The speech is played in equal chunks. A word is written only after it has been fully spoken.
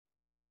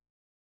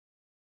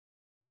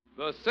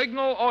The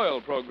Signal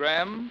Oil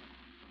Program,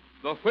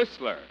 The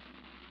Whistler.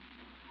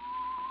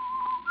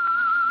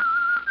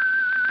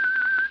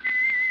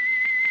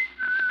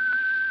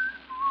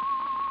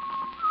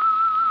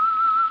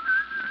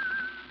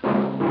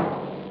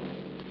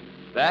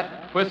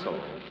 That whistle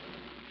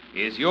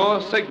is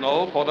your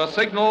signal for the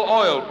Signal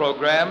Oil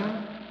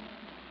Program,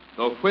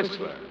 The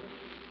Whistler.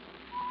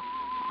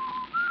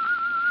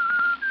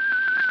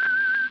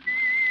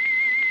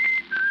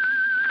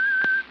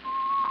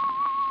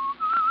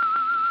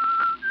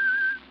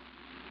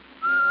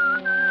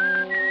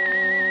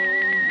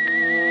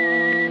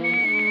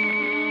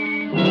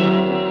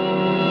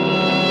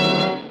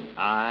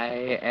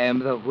 I am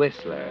the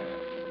Whistler,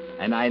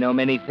 and I know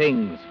many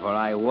things, for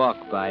I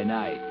walk by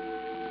night.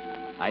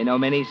 I know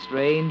many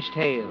strange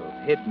tales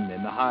hidden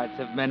in the hearts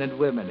of men and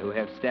women who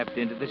have stepped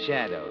into the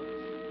shadows.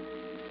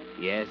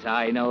 Yes,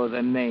 I know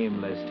the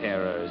nameless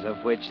terrors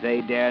of which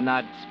they dare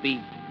not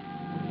speak.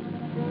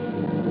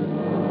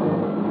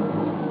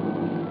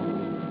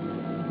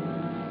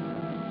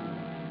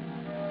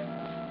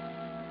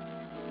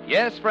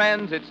 Yes,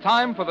 friends, it's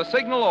time for the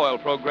Signal Oil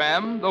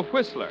Program, The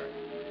Whistler.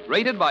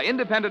 Rated by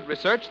independent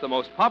research, the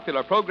most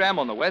popular program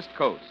on the West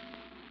Coast.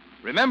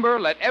 Remember,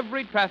 let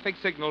every traffic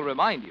signal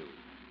remind you,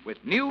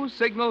 with new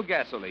Signal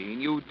gasoline,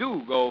 you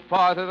do go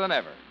farther than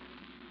ever.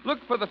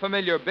 Look for the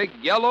familiar big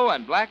yellow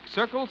and black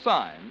circle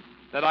sign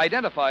that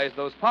identifies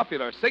those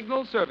popular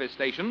Signal service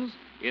stations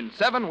in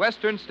 7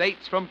 western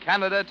states from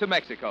Canada to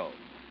Mexico.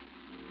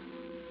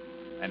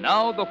 And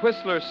now, the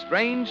Whistler's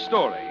strange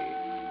story,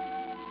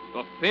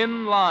 The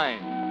Thin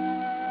Line.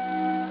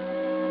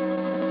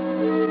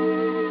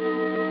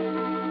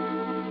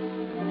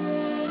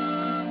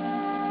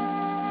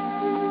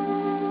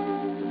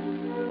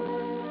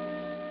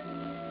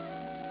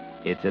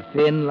 It's a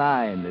thin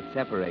line that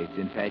separates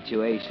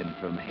infatuation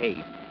from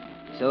hate,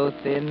 so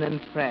thin and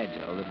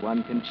fragile that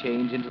one can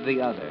change into the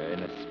other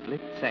in a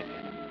split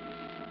second.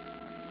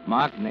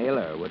 Mark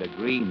Naylor would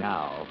agree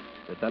now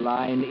that the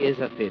line is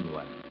a thin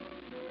one,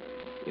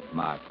 if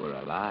Mark were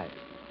alive.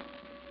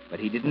 But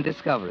he didn't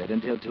discover it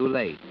until too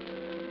late.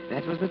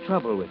 That was the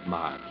trouble with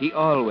Mark. He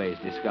always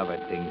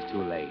discovered things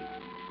too late.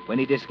 When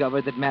he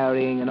discovered that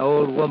marrying an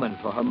old woman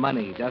for her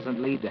money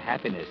doesn't lead to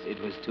happiness,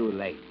 it was too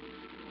late.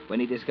 When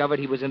he discovered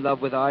he was in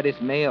love with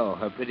Ardis Mayo,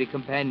 her pretty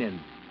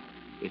companion,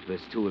 it was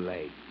too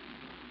late.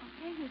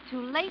 Okay, you're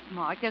too late,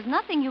 Mark. There's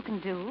nothing you can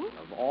do.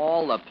 Of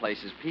all the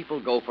places people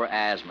go for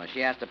asthma,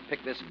 she has to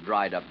pick this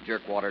dried-up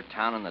jerkwater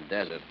town in the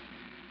desert.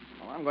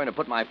 Well, I'm going to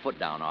put my foot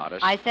down, Ardis.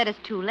 I said it's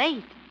too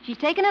late. She's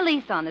taken a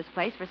lease on this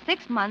place for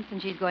 6 months,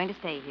 and she's going to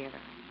stay here.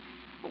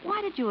 But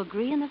why did you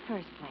agree in the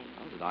first place?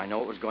 Well, did I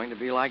know it was going to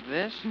be like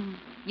this?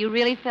 You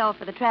really fell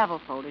for the travel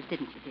folders,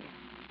 didn't you, dear?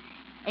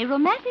 A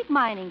romantic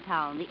mining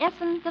town, the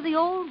essence of the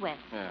Old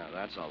West. Yeah,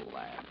 that's a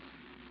laugh.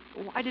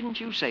 Why didn't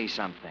you say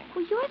something?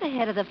 Well, you're the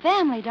head of the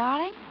family,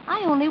 darling.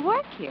 I only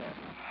work here.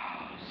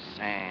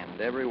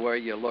 Sand. Everywhere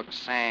you look,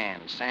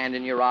 sand. Sand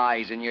in your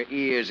eyes, in your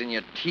ears, in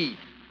your teeth.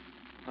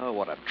 Oh,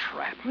 what a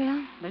trap.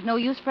 Well, there's no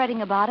use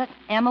fretting about it.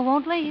 Emma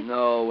won't leave.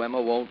 No,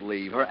 Emma won't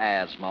leave. Her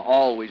asthma.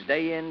 Always,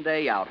 day in,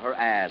 day out, her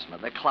asthma.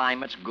 The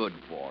climate's good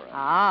for her.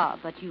 Ah,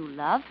 but you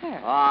love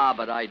her. Ah,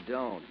 but I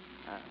don't.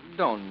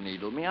 Don't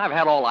needle me. I've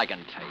had all I can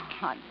take.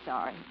 Oh, I'm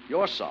sorry.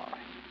 You're sorry.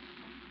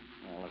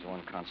 Well, there's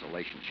one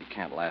consolation. She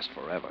can't last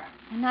forever.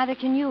 And neither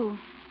can you.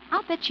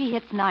 I'll bet she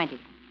hits 90.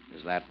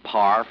 Is that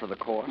par for the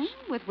course?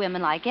 With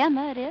women like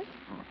Emma, it is.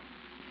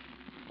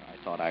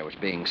 I thought I was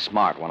being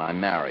smart when I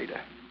married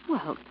her.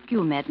 Well,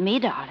 you met me,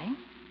 darling.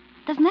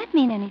 Doesn't that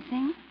mean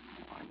anything?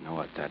 I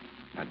know it. That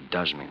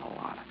does mean a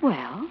lot.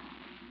 Well?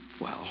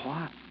 Well,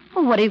 what?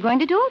 Well, what are you going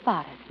to do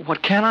about it?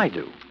 What can I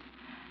do?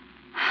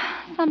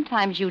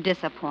 Sometimes you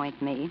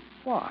disappoint me.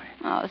 Why?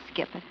 Oh,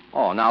 skip it.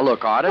 Oh, now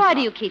look, Ardis. Why do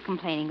you keep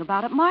complaining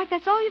about it, Mark?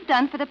 That's all you've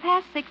done for the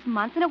past 6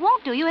 months, and it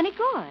won't do you any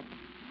good.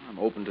 I'm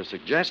open to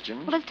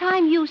suggestions. Well, it's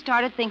time you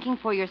started thinking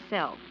for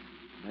yourself.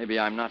 Maybe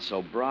I'm not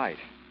so bright.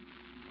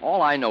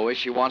 All I know is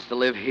she wants to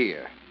live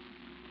here.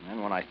 And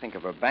then when I think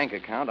of her bank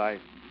account, I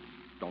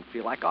don't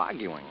feel like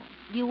arguing.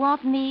 Do you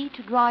want me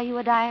to draw you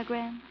a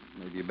diagram?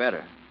 Maybe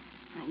better.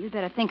 Now, you'd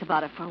better think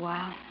about it for a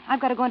while.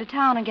 I've got to go into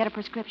town and get a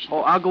prescription.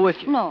 Oh, I'll go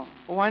with you. No.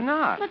 Oh, why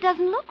not? Well, it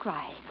doesn't look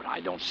right. But I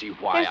don't see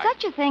why. There's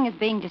such a thing as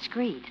being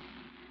discreet.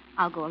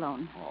 I'll go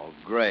alone. Oh,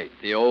 great.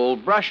 The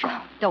old brush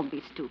off. Don't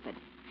be stupid.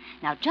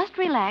 Now, just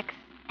relax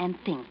and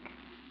think.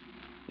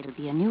 It'll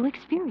be a new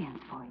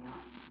experience for you.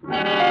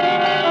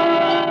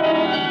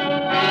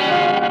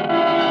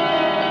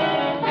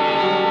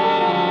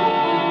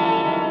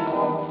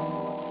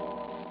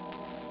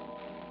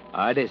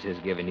 Ardis has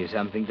given you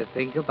something to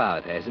think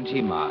about, hasn't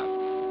she, Mark?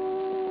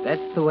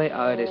 That's the way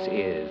Ardis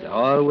is,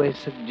 always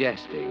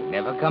suggesting,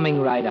 never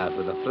coming right out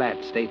with a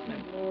flat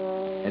statement.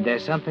 And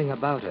there's something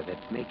about her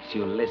that makes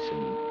you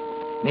listen.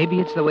 Maybe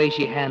it's the way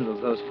she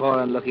handles those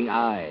foreign-looking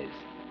eyes.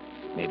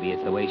 Maybe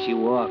it's the way she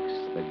walks,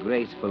 the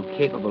graceful,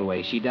 capable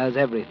way she does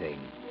everything.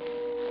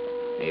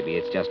 Maybe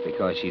it's just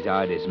because she's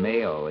Ardis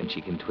Mayo and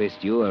she can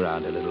twist you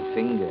around her little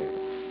finger.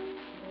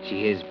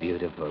 She is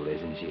beautiful,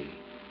 isn't she?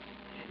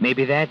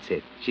 Maybe that's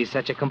it. She's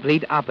such a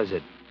complete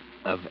opposite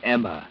of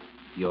Emma,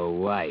 your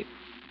wife.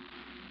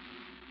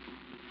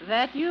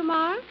 That you,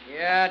 Mark?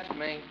 Yeah, it's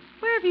me.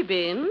 Where have you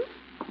been?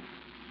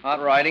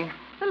 Out riding.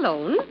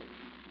 Alone?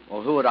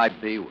 Well, who would I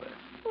be with?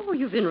 Oh,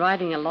 you've been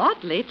riding a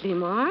lot lately,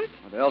 Mark.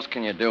 What else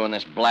can you do in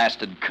this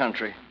blasted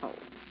country? Oh,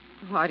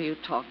 why do you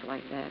talk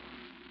like that?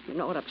 You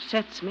know what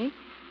upsets me?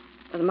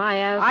 With my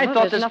asthma, I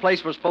thought there's this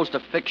place was supposed to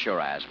fix your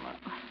asthma.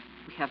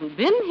 We haven't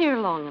been here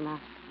long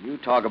enough. You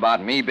talk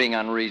about me being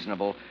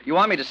unreasonable. You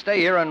want me to stay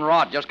here and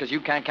rot just because you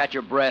can't catch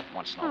your breath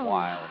once in a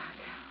while. Mark,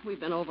 we've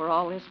been over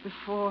all this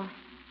before.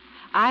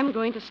 I'm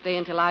going to stay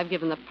until I've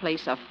given the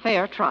place a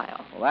fair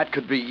trial. Well, that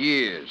could be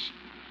years.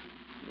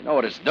 You know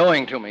what it's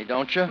doing to me,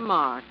 don't you?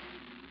 Mark,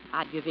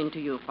 I'd give in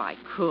to you if I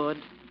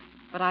could.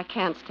 But I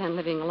can't stand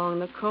living along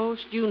the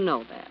coast. You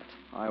know that.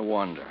 I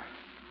wonder.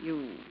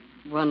 You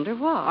wonder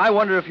what? I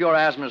wonder if your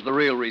asthma's the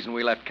real reason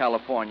we left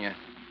California.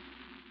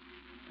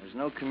 There's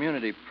no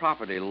community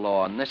property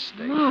law in this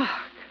state. Mark,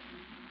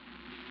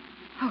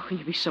 how can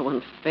you be so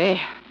unfair?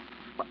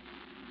 What?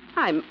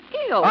 I'm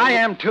ill. I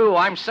am, too.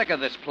 I'm sick of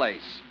this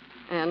place.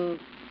 And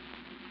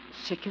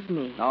sick of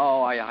me.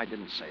 No, I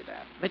didn't say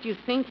that. But you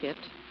think it,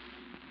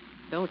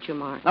 don't you,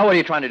 Mark? Now, what are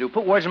you trying to do?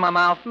 Put words in my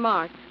mouth?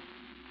 Mark,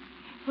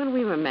 when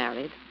we were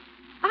married,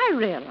 I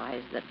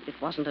realized that it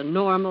wasn't a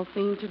normal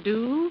thing to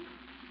do.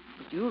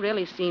 But you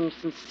really seemed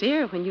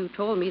sincere when you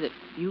told me that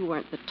you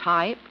weren't the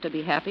type to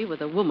be happy with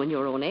a woman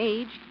your own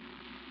age.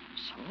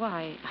 So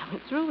I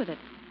went through with it.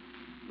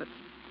 But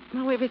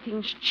now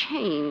everything's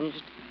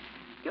changed.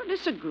 You're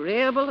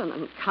disagreeable and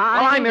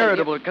unkind. Well, I'm and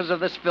irritable because of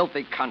this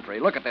filthy country.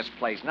 Look at this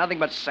place. Nothing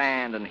but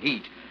sand and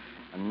heat.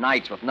 And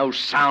nights with no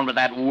sound but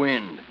that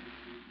wind.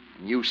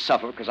 And you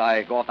suffer because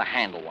I go off the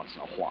handle once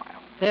in a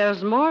while.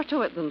 There's more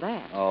to it than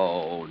that.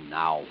 Oh,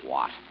 now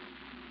what?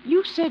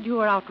 You said you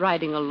were out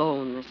riding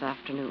alone this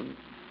afternoon.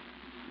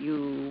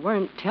 You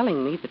weren't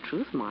telling me the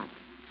truth, Mark.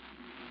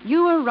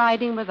 You were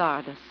riding with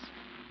Ardis.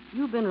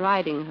 You've been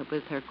riding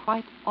with her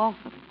quite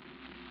often.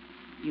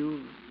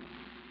 You've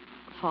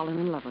fallen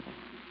in love with her,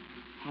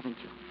 haven't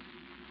you?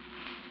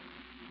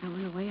 Now,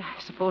 in a way,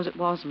 I suppose it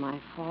was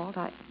my fault.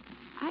 I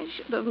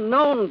should have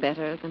known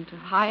better than to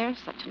hire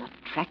such an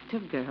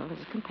attractive girl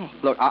as a companion.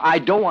 Look, I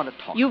don't want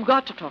to talk. You've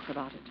got to talk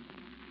about it.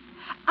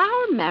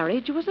 Our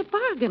marriage was a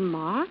bargain,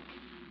 Mark.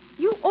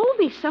 You owe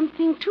me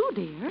something, too,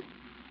 dear,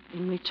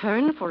 in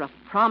return for a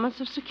promise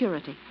of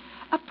security.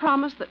 A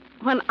promise that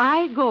when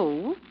I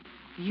go,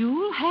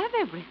 you'll have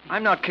everything.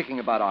 I'm not kicking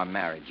about our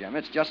marriage, Em.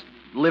 It's just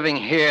living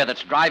here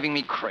that's driving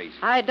me crazy.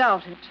 I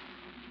doubt it.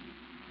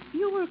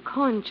 You were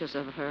conscious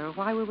of her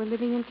while we were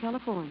living in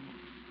California.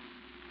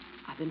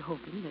 I've been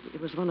hoping that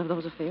it was one of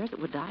those affairs that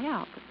would die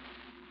out,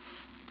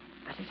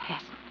 but it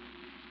hasn't.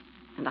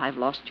 And I've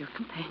lost your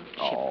companionship.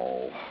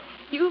 Oh.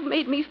 You've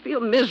made me feel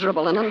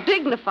miserable and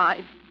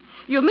undignified.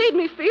 You made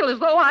me feel as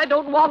though I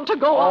don't want to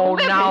go on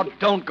living. Now,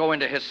 don't go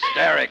into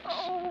hysterics.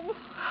 Oh,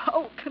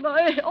 how can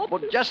I help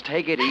Well, it? just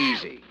take it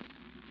easy.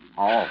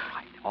 All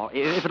right.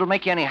 If it'll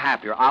make you any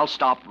happier, I'll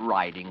stop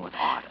riding with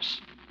Ardis.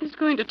 It's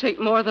going to take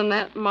more than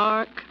that,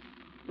 Mark.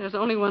 There's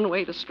only one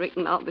way to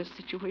straighten out this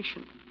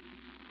situation.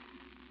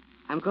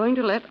 I'm going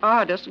to let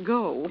Ardis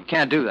go. You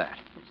can't do that.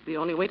 It's the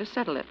only way to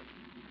settle it.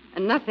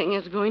 And nothing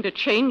is going to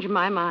change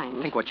my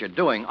mind. Think what you're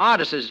doing.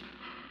 Ardis is...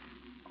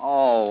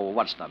 Oh,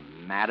 what's the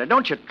matter?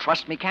 Don't you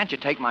trust me? Can't you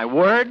take my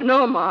word?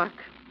 No, Mark.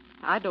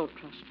 I don't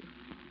trust you.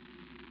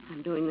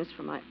 I'm doing this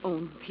for my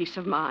own peace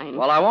of mind.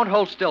 Well, I won't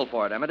hold still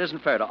for it, Em. It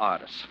isn't fair to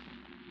Ardis.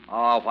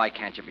 Oh, why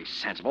can't you be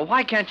sensible?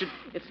 Why can't you...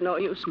 It's no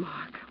use,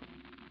 Mark.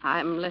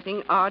 I'm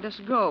letting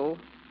Ardis go.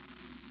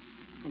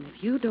 And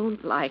if you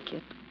don't like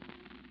it,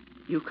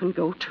 you can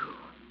go too.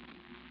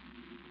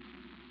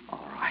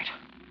 All right.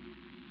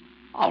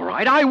 All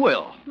right, I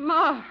will.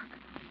 Mark,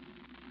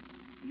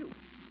 you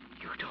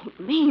don't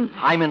mean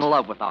that. I'm in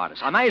love with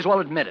Ardis. I may as well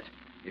admit it.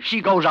 If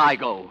she goes, I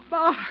go.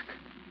 Mark,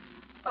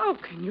 how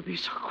can you be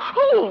so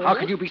cruel? How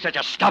can you be such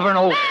a stubborn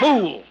old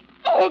fool?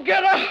 Oh,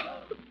 get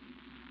out.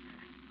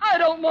 I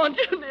don't want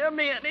you near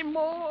me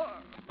anymore.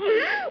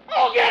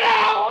 Oh, get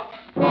out!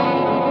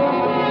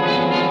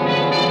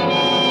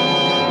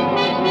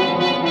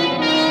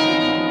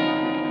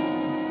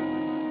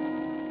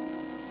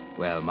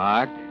 Well,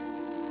 Mark,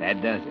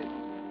 that does it.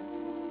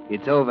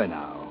 It's over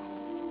now.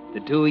 The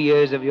 2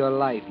 years of your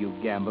life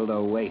you've gambled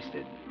are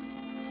wasted.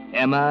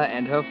 Emma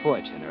and her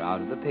fortune are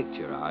out of the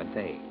picture, aren't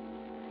they?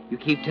 You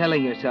keep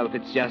telling yourself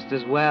it's just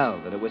as well,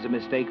 that it was a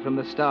mistake from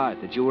the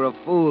start, that you were a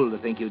fool to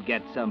think you'd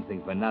get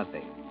something for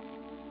nothing.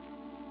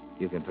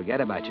 You can forget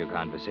about your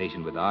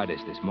conversation with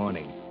Ardis this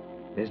morning.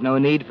 There's no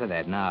need for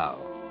that now.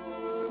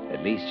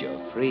 At least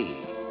you're free.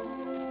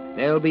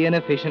 There'll be an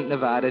efficient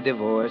Nevada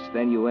divorce,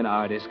 then you and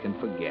Ardis can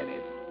forget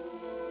it.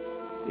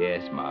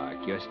 Yes, Mark,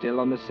 you're still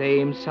on the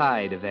same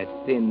side of that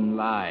thin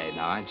line,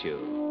 aren't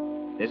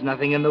you? There's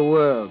nothing in the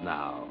world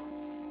now,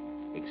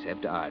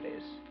 except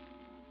Ardis.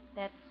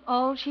 That's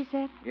all she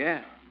said?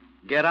 Yeah.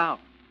 Get out.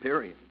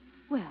 Period.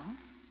 Well,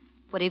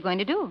 what are you going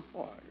to do?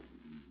 Why,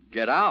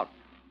 get out.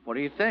 What do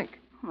you think?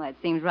 Well, it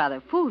seems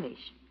rather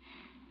foolish.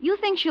 You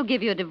think she'll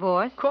give you a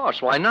divorce? Of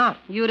course, why not?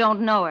 You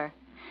don't know her.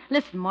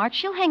 Listen, Mark,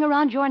 she'll hang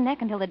around your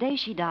neck until the day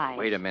she dies.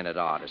 Wait a minute,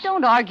 Artis.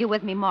 Don't argue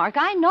with me, Mark.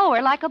 I know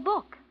her like a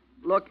book.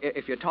 Look,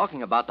 if you're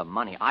talking about the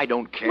money, I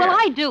don't care. Well,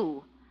 I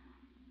do.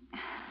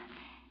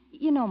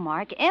 You know,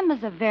 Mark,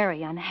 Emma's a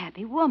very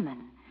unhappy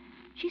woman.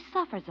 She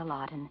suffers a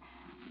lot, and,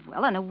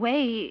 well, in a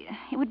way,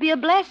 it would be a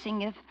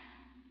blessing if...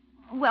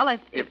 Well,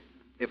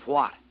 If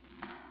what?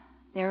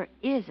 There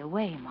is a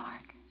way,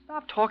 Mark.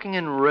 Stop talking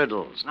in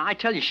riddles. Now, I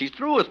tell you, she's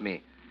through with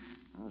me.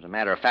 As a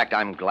matter of fact,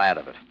 I'm glad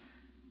of it.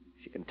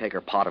 She can take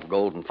her pot of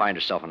gold and find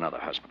herself another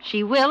husband.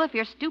 She will if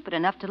you're stupid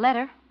enough to let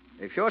her.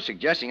 If you're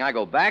suggesting I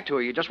go back to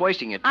her, you're just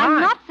wasting your time.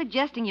 I'm not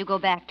suggesting you go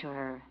back to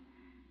her.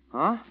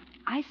 Huh?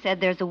 I said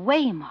there's a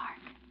way, Mark.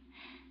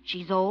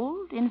 She's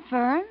old,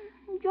 infirm.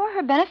 You're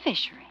her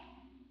beneficiary.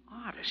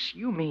 Artis,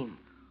 you mean...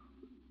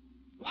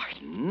 Why,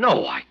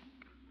 no, I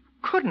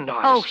couldn't,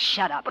 Artis. Oh,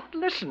 shut up. But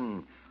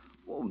listen,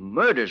 well,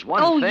 murder's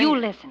one Oh, thing. you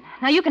listen.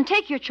 Now, you can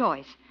take your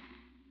choice.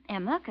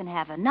 Emma can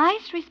have a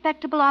nice,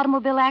 respectable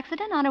automobile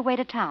accident on her way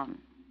to town.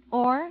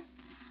 Or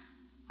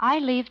I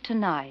leave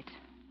tonight,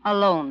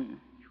 alone.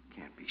 You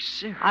can't be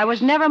serious. I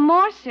was never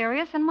more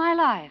serious in my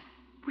life.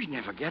 We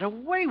never get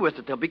away with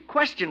it. There'll be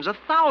questions,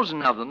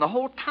 1,000 of them. The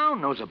whole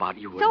town knows about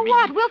you and So me.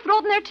 what? We'll throw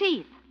it in their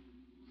teeth.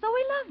 So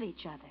we love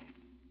each other.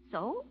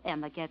 So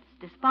Emma gets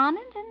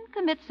despondent and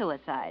commits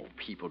suicide.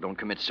 People don't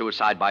commit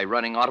suicide by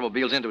running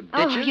automobiles into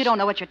ditches. Oh, you don't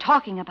know what you're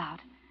talking about.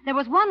 There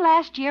was one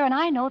last year, and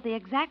I know the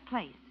exact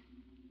place.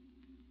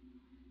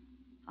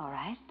 All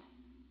right.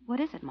 What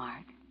is it,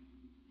 Mark?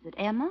 Is it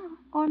Emma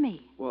or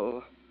me?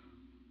 Well,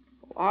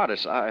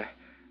 Artis, well,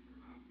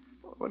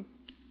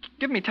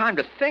 give me time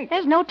to think.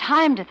 There's no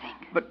time to think.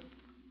 But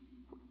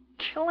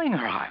killing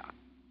her,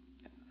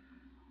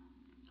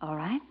 All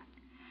right.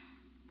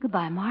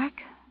 Goodbye, Mark.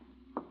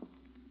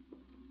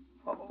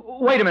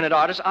 Wait a minute,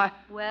 Artis.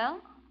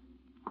 Well?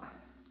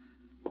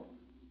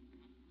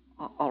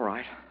 All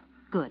right.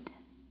 Good.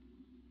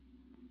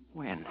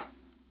 When?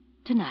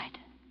 Tonight.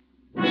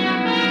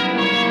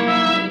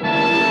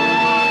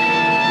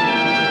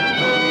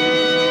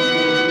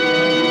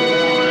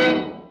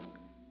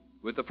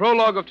 With the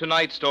prologue of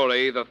tonight's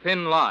story, The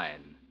Thin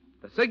Line,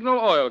 the Signal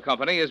Oil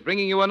Company is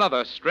bringing you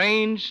another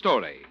strange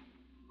story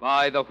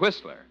by The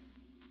Whistler.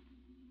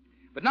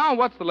 But now,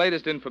 what's the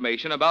latest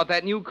information about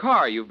that new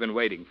car you've been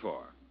waiting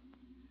for?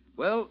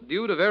 Well,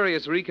 due to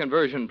various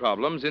reconversion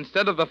problems,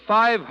 instead of the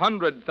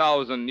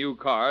 500,000 new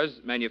cars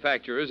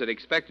manufacturers had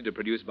expected to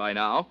produce by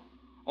now,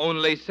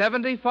 only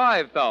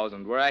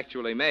 75,000 were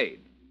actually made.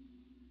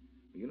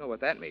 You know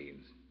what that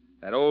means.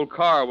 That old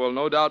car will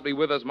no doubt be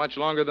with us much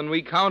longer than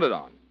we counted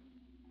on.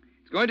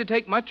 It's going to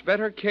take much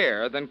better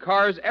care than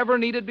cars ever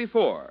needed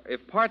before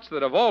if parts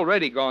that have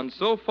already gone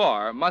so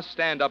far must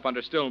stand up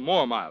under still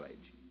more mileage.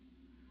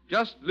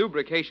 Just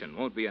lubrication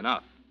won't be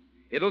enough.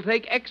 It'll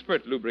take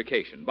expert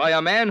lubrication by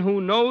a man who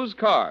knows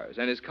cars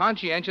and is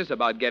conscientious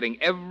about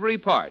getting every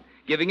part,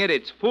 giving it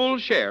its full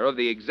share of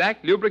the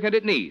exact lubricant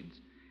it needs,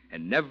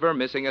 and never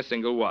missing a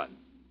single one.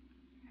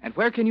 And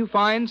where can you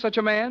find such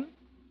a man?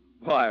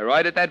 Why,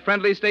 right at that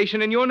friendly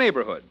station in your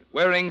neighborhood,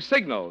 wearing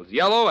Signal's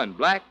yellow and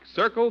black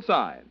circle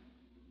sign.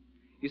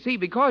 You see,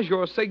 because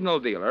your Signal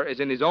dealer is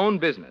in his own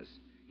business,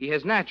 he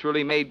has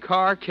naturally made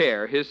car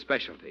care his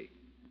specialty.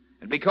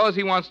 And because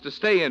he wants to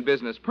stay in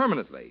business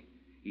permanently,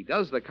 he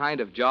does the kind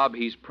of job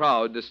he's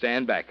proud to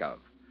stand back of.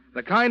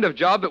 The kind of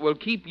job that will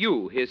keep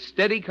you his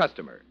steady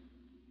customer.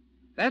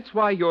 That's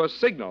why your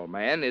Signal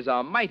man is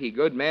a mighty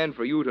good man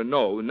for you to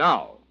know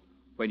now,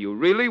 when you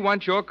really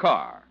want your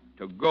car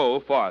to go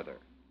farther.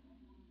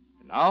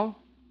 And now,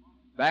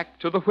 back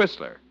to the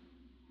Whistler.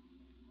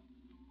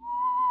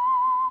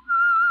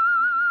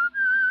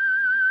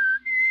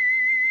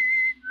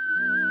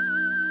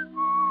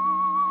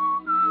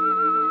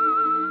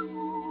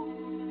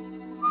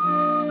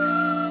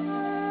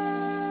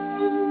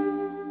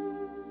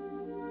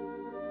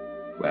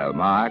 Well,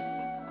 Mark,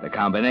 the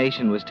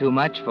combination was too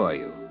much for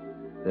you.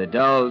 The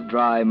dull,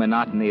 dry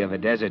monotony of a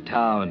desert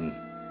town,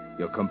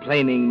 your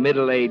complaining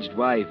middle-aged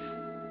wife,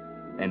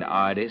 and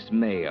Artis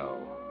Mayo.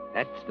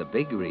 That's the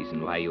big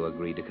reason why you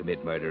agreed to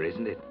commit murder,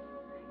 isn't it?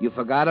 You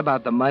forgot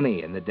about the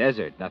money and the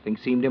desert. Nothing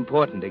seemed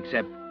important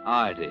except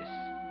Artis.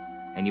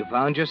 And you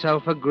found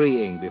yourself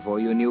agreeing before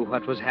you knew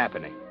what was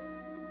happening.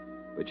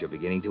 But you're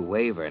beginning to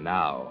waver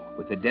now,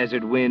 with the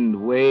desert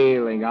wind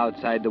wailing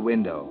outside the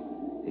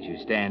window as you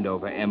stand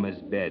over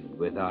Emma's bed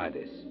with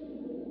Artis.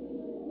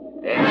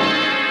 Well,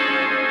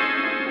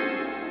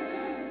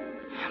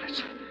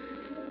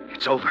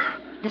 it's over.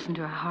 Listen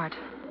to her heart.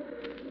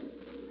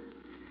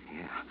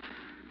 Yeah.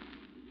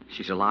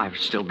 She's alive,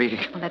 still beating.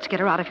 Well, let's get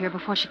her out of here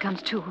before she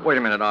comes to. Wait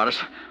a minute,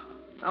 Artis.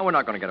 No, we're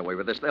not going to get away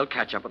with this. They'll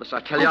catch up with us. I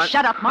tell you. Oh,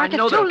 shut up, Mark. I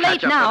know It's too they'll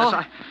catch late up now. with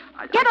us.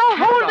 Get a I can't,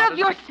 hold Artis. of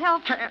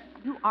yourself. I can't.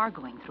 You are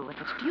going through with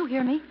this. Do you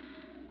hear me?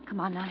 Come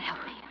on now, help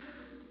me.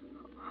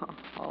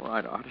 All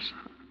right, Artis.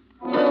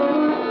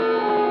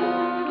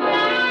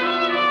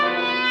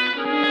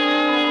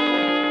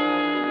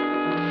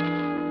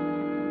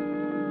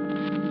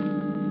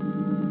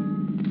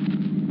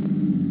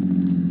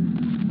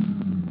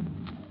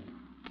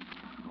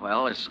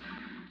 Well, is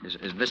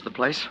this the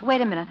place? Wait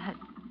a minute.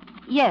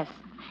 Yes.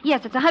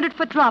 Yes, it's a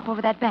 100-foot drop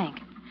over that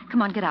bank.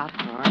 Come on, get out.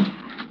 All right.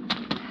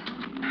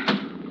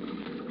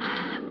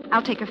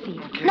 I'll take her feet.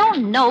 Okay.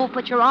 No.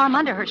 Put your arm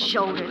under her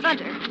shoulders.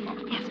 Under.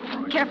 Yes.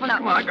 Careful now.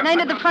 Come on, Now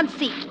into the front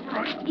seat.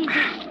 Easy.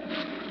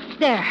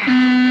 There.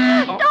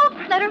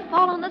 Don't let her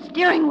fall on the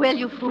steering wheel,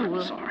 you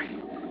fool. Sorry.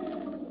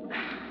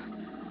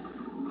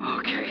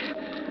 Okay.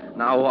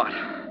 Now what?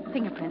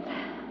 Fingerprints.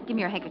 Give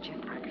me your handkerchief.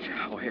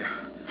 Oh, here.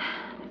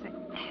 There.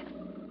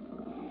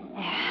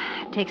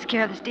 Takes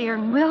care of the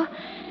steering wheel.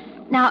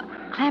 Now,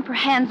 clamp her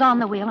hands on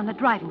the wheel in the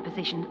driving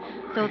position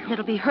so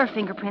it'll be her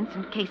fingerprints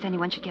in case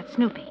anyone should get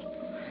snoopy.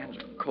 Hands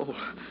are cold.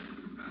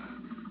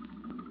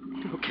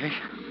 Okay.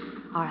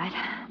 All right.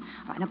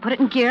 All right, now put it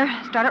in gear.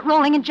 Start it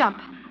rolling and jump.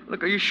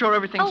 Look, are you sure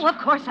everything's... Oh, of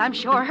course, I'm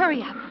sure.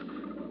 Hurry up.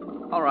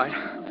 All right.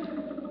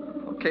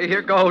 Okay,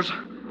 here goes.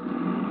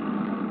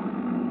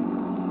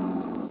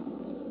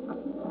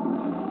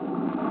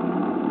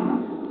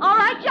 All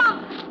right,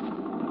 jump.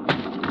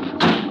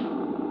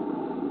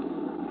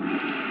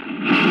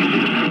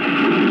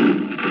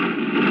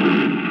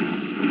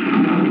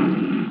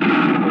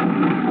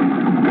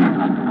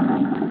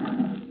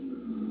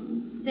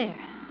 There.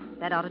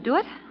 That ought to do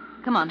it.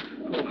 Come on.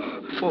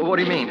 Well, what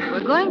do you mean? We're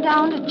going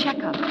down to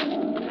check up.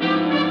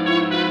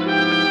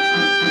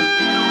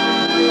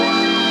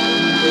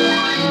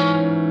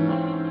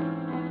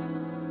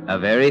 A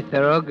very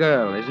thorough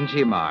girl, isn't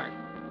she, Mark?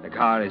 The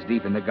car is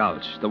deep in the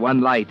gulch. The one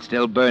light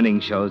still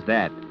burning shows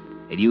that.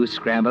 And you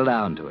scramble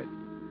down to it.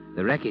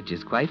 The wreckage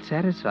is quite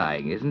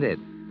satisfying, isn't it?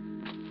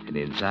 And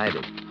inside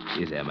it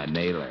is Emma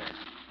Naylor.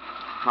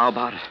 How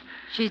about it?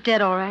 She's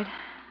dead, all right.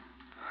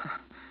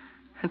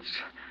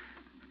 It's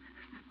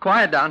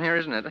quiet down here,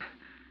 isn't it?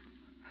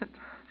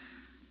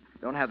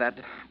 Don't have that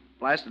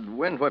blasted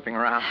wind whipping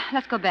around.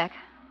 Let's go back.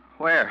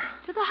 Where?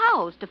 To the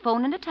house to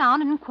phone into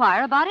town and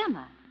inquire about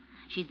Emma.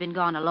 She's been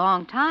gone a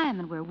long time,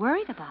 and we're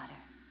worried about her.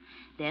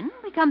 Then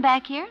we come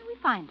back here and we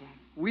find her.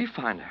 We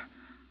find her.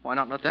 Why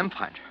not let them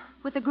find her?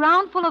 With the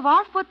ground full of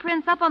our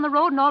footprints up on the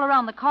road and all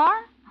around the car?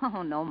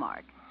 Oh, no,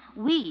 Mark.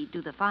 We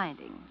do the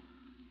finding.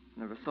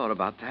 Never thought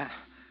about that.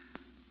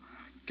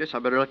 Guess I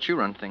better let you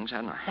run things,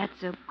 hadn't I?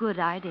 That's a good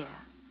idea.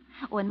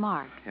 Oh, and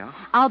Mark. Yeah?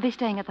 I'll be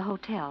staying at the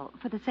hotel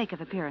for the sake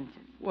of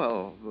appearances.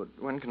 Well, but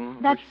when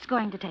can... That's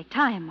going to take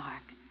time,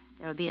 Mark.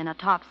 There'll be an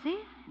autopsy,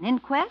 an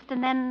inquest,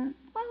 and then,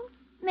 well,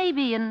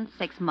 maybe in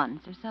 6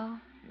 months or so.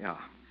 Yeah.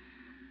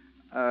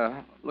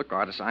 Look,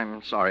 Artis,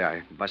 I'm sorry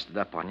I busted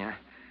up on you.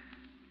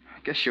 I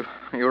guess you're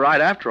right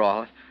after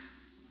all. It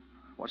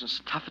wasn't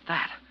so tough at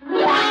that.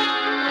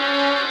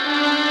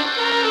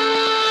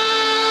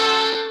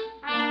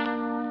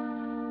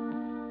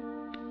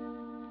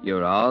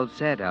 You're all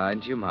set,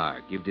 aren't you,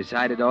 Mark? You've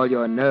decided all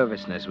your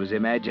nervousness was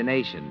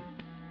imagination.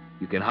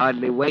 You can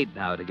hardly wait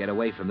now to get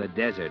away from the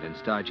desert and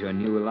start your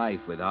new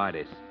life with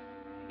Artis.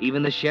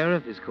 Even the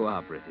sheriff is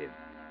cooperative.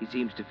 He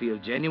seems to feel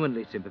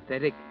genuinely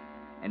sympathetic,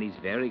 and he's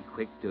very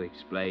quick to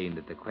explain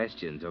that the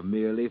questions are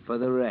merely for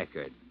the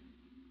record.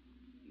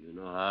 You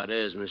know how it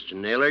is, Mr.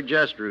 Naylor.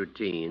 Just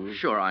routine.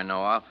 Sure, I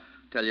know. I'll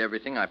tell you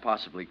everything I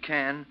possibly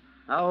can.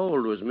 How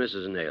old was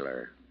Mrs.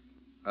 Naylor?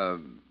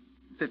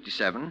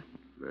 57.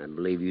 I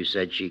believe you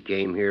said she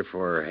came here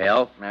for her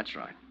health. That's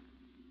right.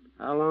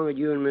 How long had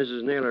you and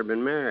Mrs. Naylor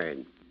been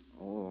married?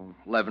 Oh,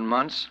 11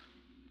 months.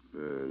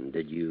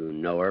 Did you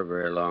know her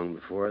very long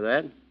before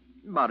that?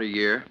 About a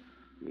year.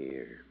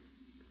 Year.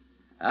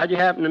 How'd you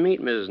happen to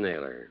meet Mrs.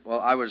 Naylor? Well,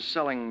 I was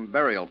selling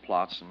burial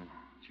plots, and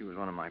she was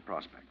one of my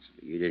prospects.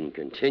 You didn't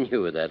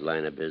continue with that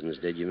line of business,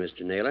 did you,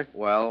 Mr. Naylor?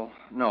 Well,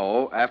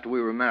 no. After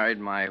we were married,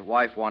 my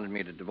wife wanted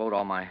me to devote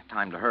all my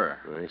time to her.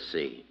 I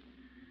see.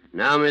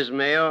 Now, Miss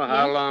Mayo,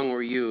 how Yes? long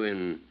were you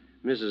in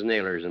Mrs.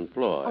 Naylor's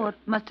employ? Oh, it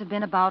must have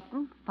been about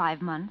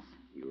 5 months.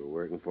 You were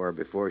working for her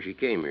before she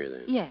came here,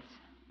 then? Yes.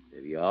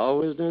 Have you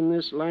always done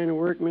this line of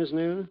work, Miss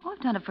Naylor? Oh, I've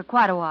done it for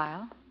quite a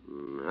while.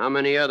 How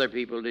many other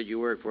people did you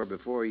work for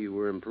before you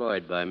were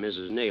employed by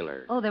Mrs.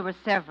 Naylor? Oh, there were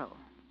several.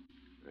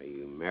 Are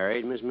you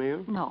married, Miss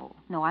Mayo? No,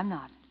 I'm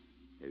not.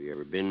 Have you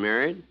ever been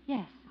married?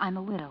 Yes, I'm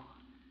a widow.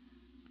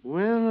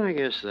 Well, I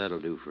guess that'll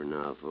do for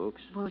now,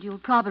 folks. Well, you'll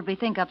probably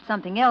think up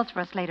something else for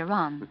us later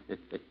on.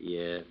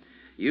 Yeah.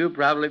 You'll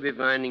probably be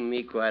finding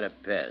me quite a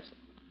pest.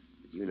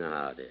 But you know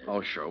how it is.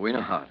 Oh, sure. We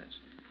know how it is.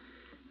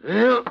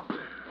 Well,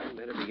 I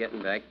better be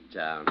getting back to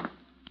town.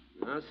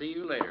 I'll see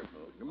you later,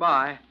 folks.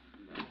 Goodbye.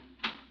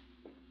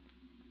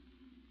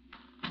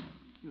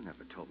 You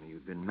never told me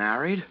you'd been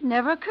married.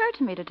 Never occurred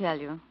to me to tell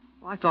you.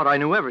 Well, I thought I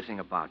knew everything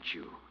about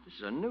you. This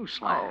is a new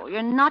slant. Oh,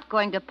 you're not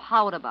going to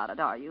pout about it,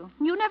 are you?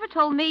 You never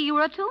told me you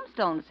were a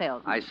tombstone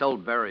salesman. I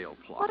sold burial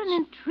plots. What an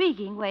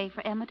intriguing way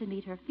for Emma to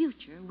meet her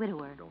future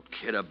widower. Don't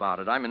kid about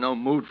it. I'm in no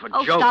mood for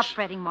Oh, jokes. stop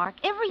fretting, Mark.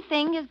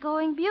 Everything is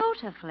going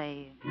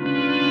beautifully.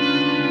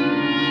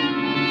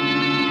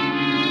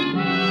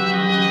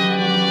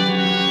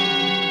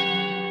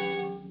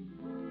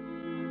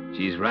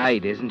 She's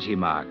right, isn't she,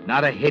 Mark?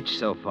 Not a hitch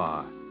so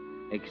far.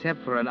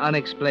 Except for an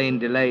unexplained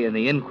delay in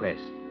the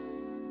inquest.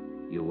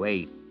 You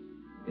wait.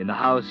 In the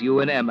house you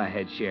and Emma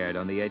had shared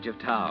on the edge of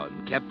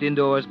town, kept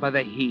indoors by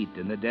the heat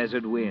and the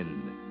desert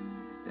wind.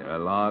 There are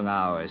long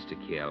hours to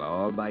kill,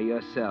 all by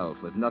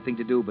yourself, with nothing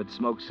to do but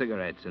smoke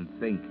cigarettes and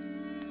think.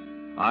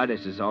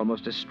 Ardis is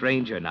almost a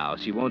stranger now.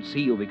 She won't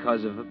see you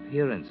because of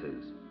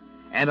appearances.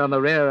 And on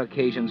the rare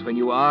occasions when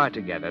you are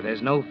together,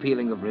 there's no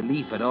feeling of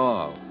relief at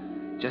all.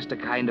 Just a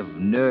kind of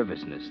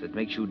nervousness that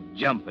makes you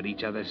jump at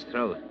each other's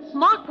throats.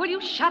 Mark, will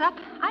you shut up?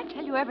 I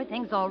tell you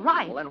everything's all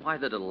right. Well, then why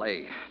the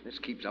delay? This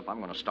keeps up, I'm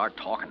going to start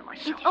talking to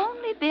myself. It's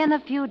only been a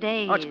few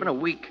days. Oh, it's been a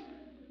week.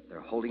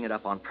 They're holding it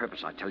up on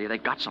purpose. I tell you,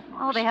 they've got something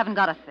on Oh, us. they haven't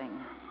got a thing.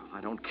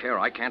 I don't care.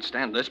 I can't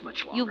stand this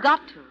much longer. You've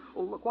got to.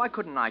 Oh, look, why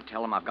couldn't I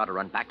tell them I've got to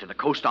run back to the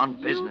coast on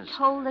business? You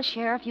told the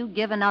sheriff you'd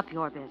given up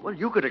your business. Well,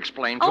 you could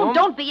explain to Oh, him.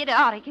 don't be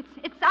idiotic.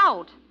 It's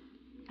out.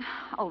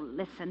 Oh,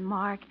 listen,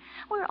 Mark.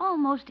 We're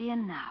almost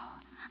in now.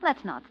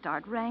 Let's not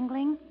start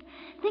wrangling.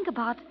 Think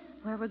about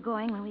where we're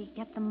going when we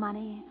get the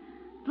money.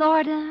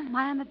 Florida,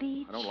 Miami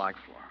Beach. I don't like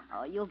Florida.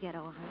 Oh, you'll get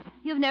over it.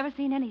 You've never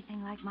seen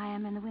anything like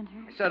Miami in the winter.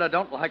 I said I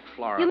don't like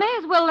Florida. You may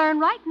as well learn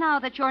right now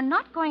that you're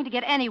not going to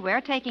get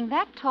anywhere taking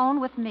that tone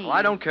with me. Well,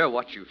 I don't care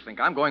what you think.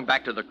 I'm going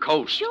back to the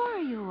coast. Sure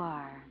you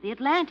are. The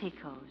Atlantic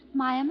coast,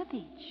 Miami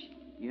Beach.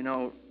 You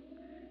know,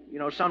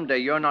 someday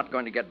you're not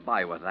going to get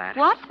by with that.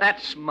 What? That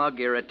smug,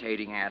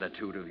 irritating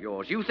attitude of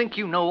yours. You think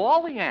you know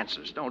all the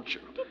answers, don't you?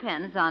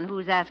 Depends on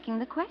who's asking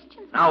the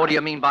questions. Now, what do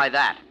you Mark. mean by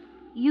that?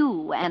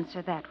 You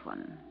answer that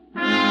one.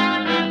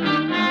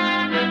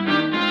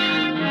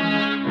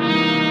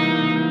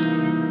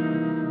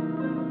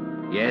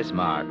 Yes,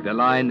 Mark, the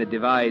line that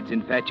divides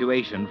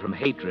infatuation from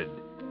hatred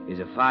is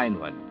a fine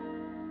one.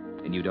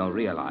 And you don't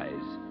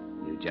realize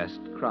you just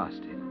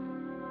crossed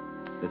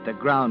it. That the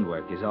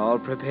groundwork is all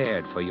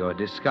prepared for your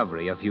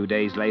discovery a few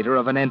days later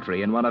of an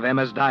entry in one of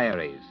Emma's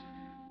diaries.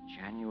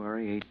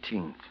 January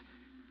 18th.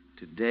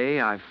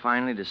 Today, I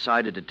finally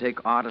decided to take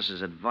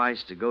Ardis's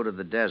advice to go to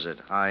the desert.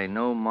 I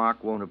know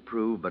Mark won't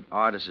approve, but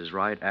Ardis is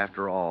right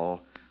after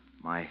all.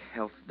 My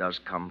health does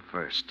come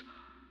first.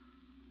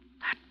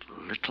 That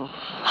little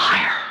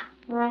liar.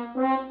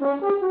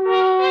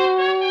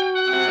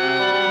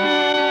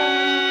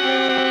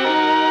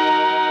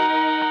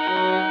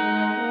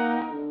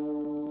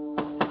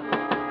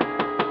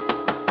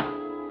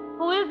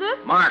 Who is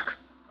it? Mark!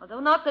 Oh,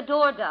 don't knock the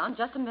door down.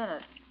 Just a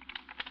minute.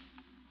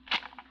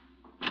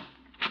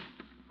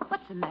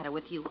 What's the matter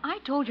with you? I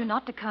told you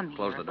not to come here.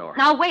 Close the door.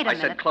 Now, wait a I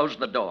minute. said close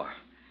the door.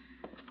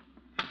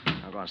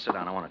 Now go on, sit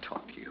down. I want to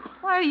talk to you.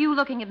 Why are you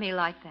looking at me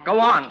like that? Go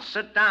on,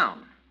 sit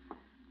down.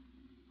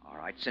 All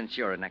right, since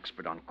you're an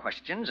expert on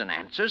questions and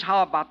answers,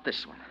 how about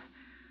this one?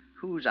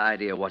 Whose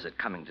idea was it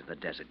coming to the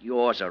desert,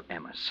 yours or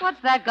Emma's?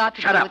 What's that got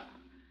to Shut do up.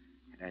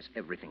 with... It has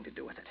everything to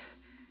do with it.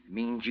 It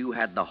means you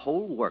had the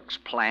whole works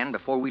planned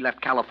before we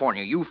left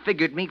California. You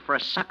figured me for a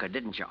sucker,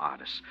 didn't you,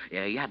 Ardis?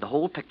 Yeah, you had the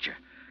whole picture.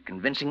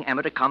 Convincing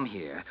Emma to come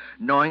here,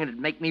 knowing it'd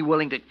make me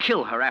willing to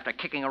kill her after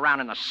kicking around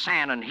in the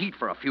sand and heat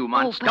for a few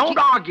months. but Don't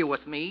you- argue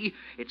with me.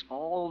 It's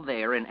all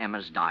there in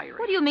Emma's diary.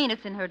 What do you mean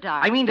it's in her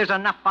diary? I mean, there's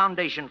enough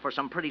foundation for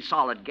some pretty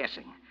solid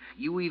guessing.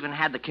 You even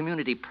had the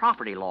community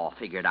property law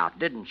figured out,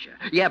 didn't you?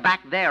 Yeah,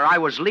 back there, I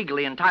was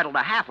legally entitled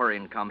to half her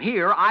income.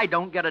 Here, I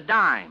don't get a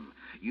dime.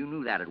 You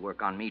knew that'd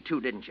work on me, too,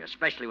 didn't you?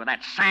 Especially with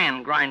that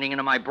sand grinding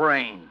into my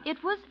brain.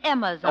 It was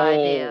Emma's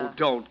idea. Oh,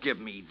 don't give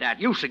me that.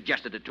 You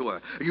suggested it to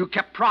her. You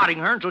kept prodding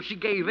her until she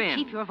gave in.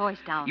 Keep your voice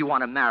down. You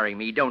want to marry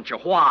me, don't you?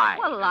 Why?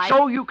 Well,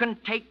 So you can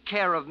take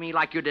care of me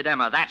like you did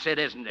Emma. That's it,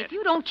 isn't it? If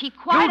you don't keep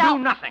quiet, You I'll...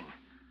 do nothing.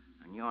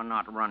 And you're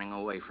not running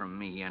away from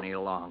me any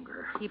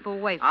longer. Keep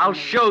away from I'll me.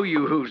 show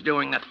you who's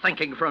doing the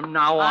thinking from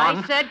now on.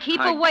 I said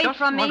keep away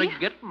from me. I just want to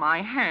get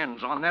my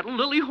hands on that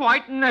lily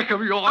white neck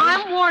of yours.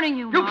 I'm warning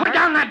you, You Mark. put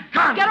down that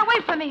gun! Get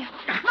away from me.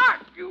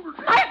 Mark! You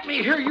let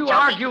me hear you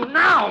argue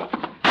now!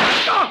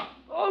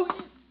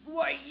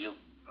 Why, you...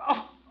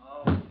 Oh.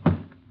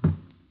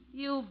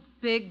 You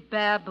big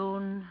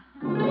baboon.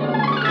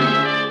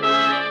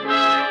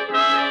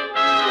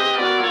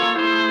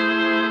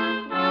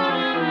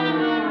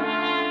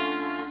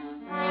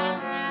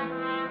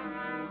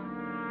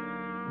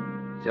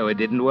 So it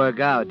didn't work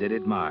out, did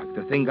it, Mark?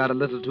 The thing got a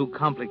little too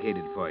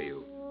complicated for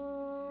you.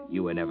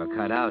 You were never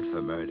cut out for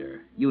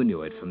murder. You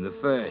knew it from the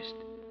first.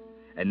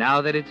 And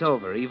now that it's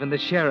over, even the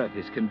sheriff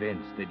is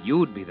convinced that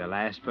you'd be the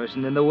last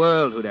person in the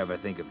world who'd ever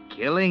think of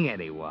killing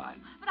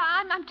anyone. But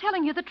I'm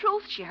telling you the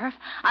truth, Sheriff.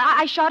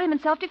 I shot him in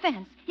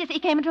self-defense. Yes, he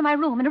came into my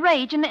room in a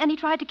rage, and he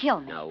tried to kill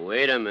me. Now,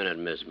 wait a minute,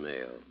 Miss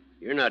Mayo.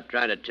 You're not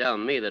trying to tell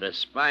me that a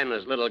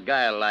spineless little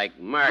guy like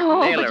Mark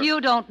Oh, Naylor... but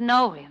you don't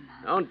know him.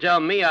 Don't tell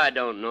me I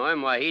don't know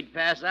him. Why, he'd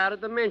pass out at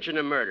the mention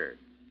of murder.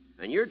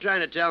 And you're trying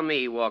to tell me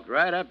he walked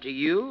right up to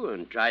you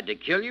and tried to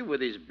kill you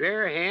with his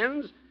bare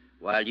hands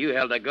while you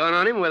held a gun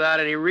on him without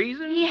any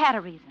reason? He had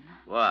a reason.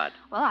 What?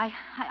 Well,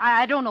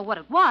 I don't know what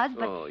it was,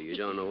 but... Oh, you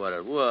don't know what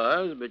it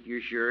was, but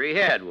you're sure he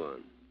had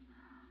one.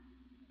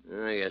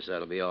 I guess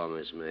that'll be all,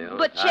 Miss Mayo.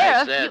 But,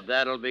 Sheriff, I said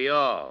that'll be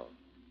all.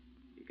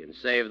 You can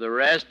save the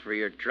rest for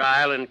your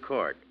trial in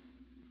court.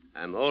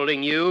 I'm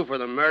holding you for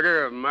the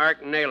murder of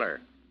Mark Naylor.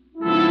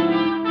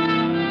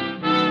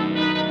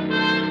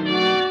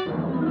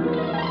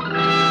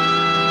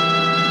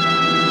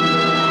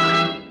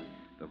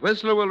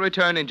 Whistler will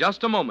return in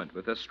just a moment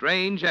with a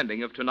strange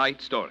ending of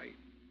tonight's story.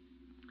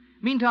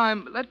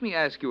 Meantime, let me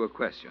ask you a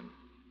question.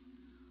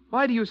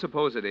 Why do you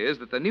suppose it is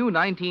that the new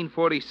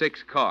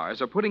 1946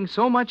 cars are putting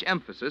so much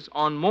emphasis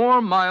on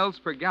more miles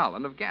per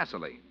gallon of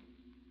gasoline?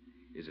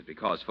 Is it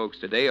because folks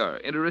today are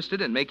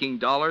interested in making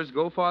dollars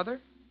go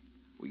farther?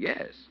 Well,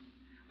 yes.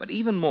 But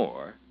even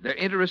more, they're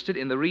interested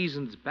in the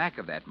reasons back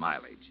of that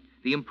mileage.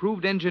 The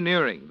improved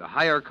engineering, the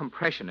higher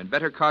compression, and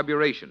better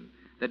carburation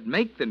that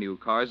make the new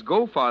cars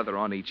go farther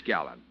on each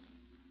gallon.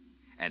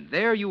 And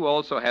there you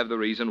also have the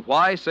reason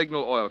why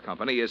Signal Oil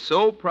Company is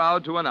so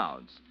proud to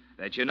announce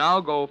that you now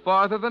go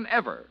farther than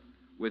ever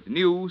with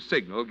new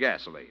Signal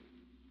gasoline.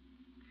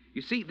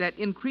 You see, that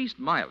increased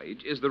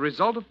mileage is the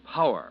result of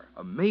power,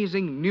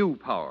 amazing new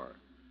power.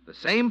 The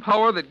same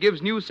power that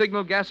gives new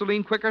Signal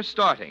gasoline quicker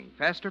starting,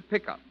 faster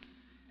pickup,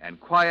 and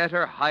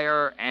quieter,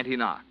 higher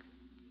anti-knock.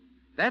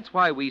 That's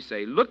why we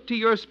say look to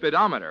your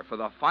speedometer for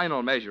the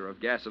final measure of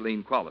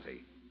gasoline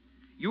quality.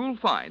 You'll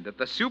find that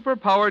the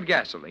super-powered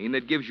gasoline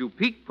that gives you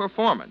peak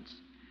performance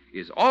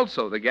is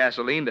also the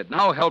gasoline that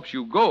now helps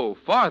you go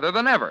farther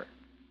than ever.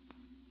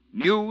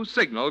 New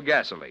Signal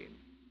gasoline.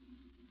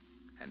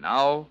 And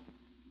now,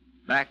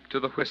 back to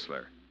the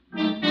Whistler.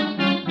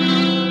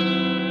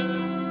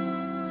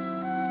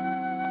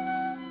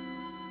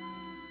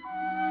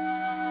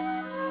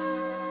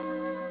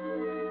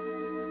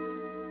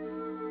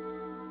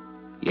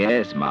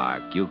 Yes,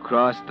 Mark, you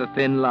crossed the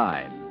thin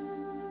line.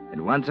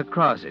 And once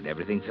across it,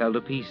 everything fell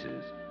to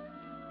pieces.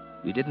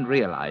 You didn't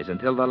realize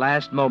until the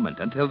last moment,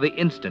 until the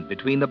instant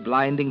between the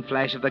blinding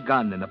flash of the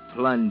gun and the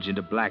plunge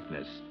into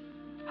blackness,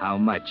 how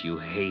much you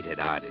hated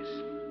Artis.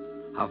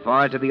 How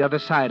far to the other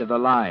side of the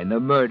line the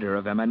murder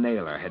of Emma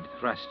Naylor had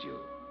thrust you.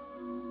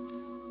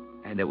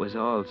 And it was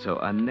all so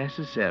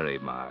unnecessary,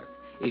 Mark.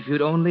 If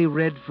you'd only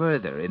read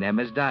further in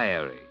Emma's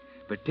diary,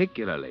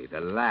 particularly the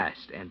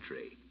last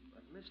entry.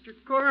 But, Mr.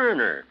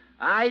 Coroner,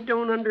 I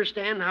don't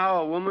understand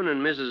how a woman in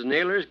Mrs.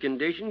 Naylor's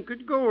condition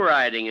could go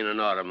riding in an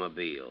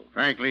automobile.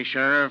 Frankly,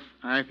 Sheriff,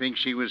 I think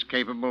she was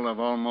capable of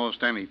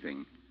almost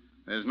anything.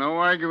 There's no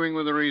arguing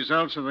with the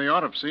results of the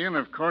autopsy, and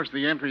of course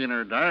the entry in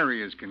her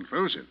diary is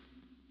conclusive.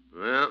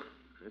 Well,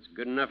 that's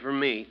good enough for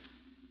me.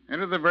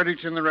 Enter the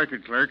verdict in the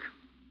record, clerk.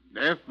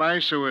 Death by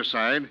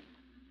suicide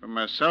from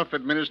a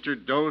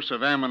self-administered dose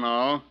of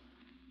Aminol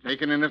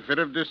taken in a fit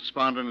of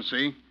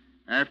despondency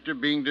after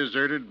being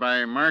deserted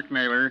by Mark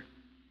Naylor,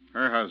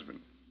 her husband.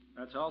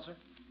 That's all, sir?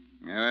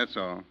 Yeah, that's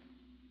all.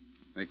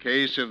 The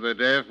case of the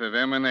death of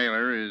Emma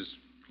Naylor is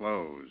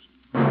closed.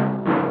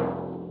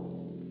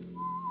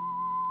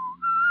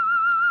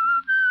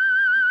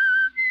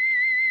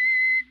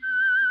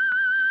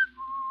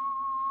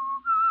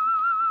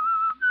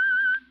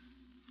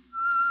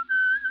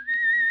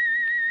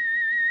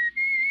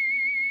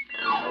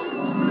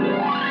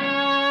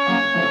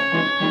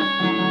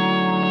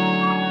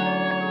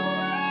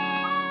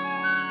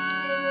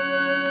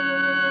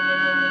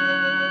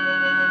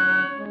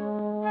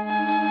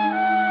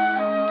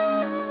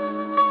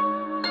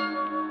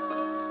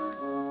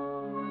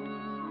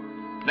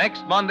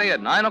 Next Monday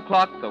at 9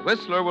 o'clock, The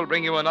Whistler will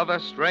bring you another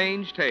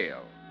strange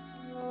tale.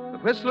 The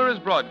Whistler is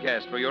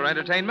broadcast for your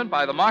entertainment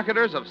by the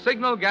marketers of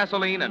Signal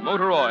gasoline and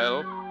motor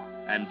oil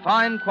and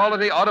fine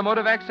quality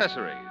automotive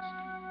accessories,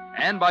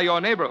 and by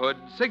your neighborhood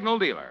Signal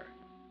dealer.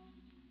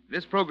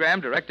 This program,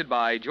 directed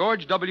by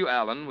George W.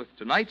 Allen, with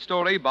tonight's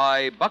story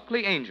by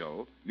Buckley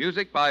Angel,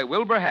 music by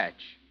Wilbur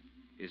Hatch,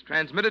 is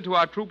transmitted to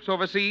our troops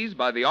overseas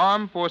by the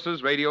Armed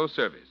Forces Radio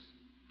Service.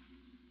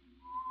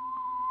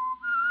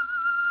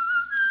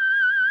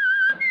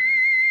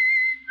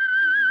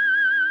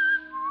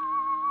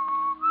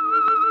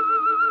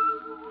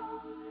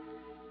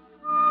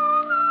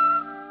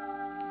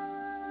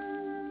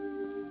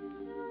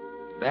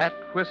 That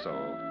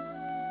whistle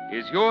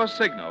is your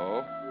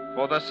signal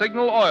for the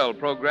Signal Oil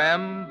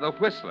program, The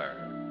Whistler.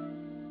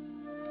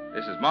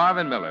 This is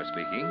Marvin Miller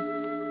speaking,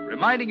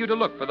 reminding you to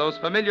look for those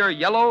familiar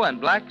yellow and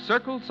black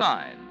circle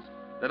signs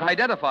that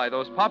identify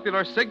those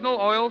popular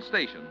Signal Oil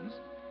stations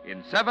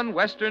in 7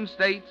 western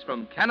states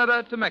from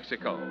Canada to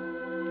Mexico.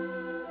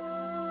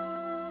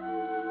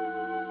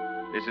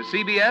 This is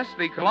CBS,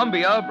 the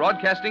Columbia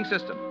Broadcasting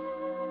System.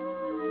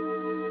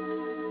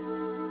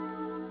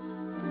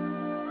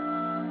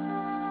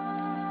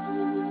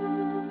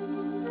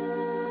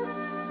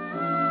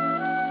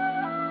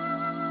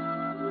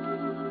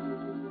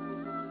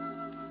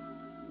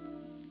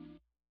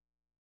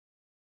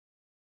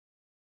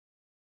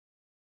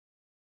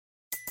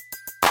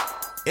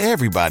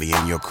 Everybody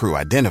in your crew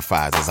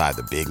identifies as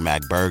either Big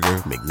Mac Burger,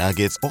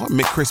 McNuggets, or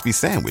McCrispy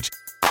Sandwich.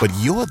 But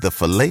you're the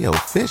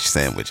Filet-O-Fish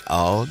Sandwich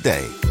all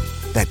day.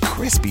 That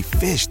crispy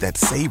fish, that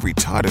savory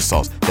tartar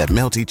sauce, that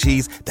melty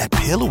cheese, that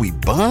pillowy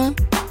bun.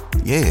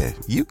 Yeah,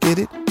 you get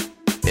it.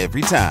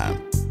 Every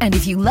time. And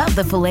if you love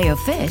the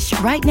Filet-O-Fish,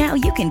 right now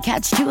you can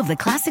catch 2 of the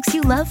classics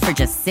you love for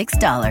just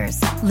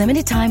 $6.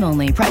 Limited time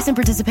only. Price and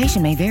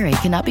participation may vary.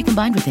 Cannot be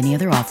combined with any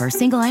other offer.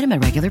 Single item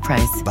at regular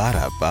price.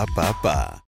 Ba-da-ba-ba-ba.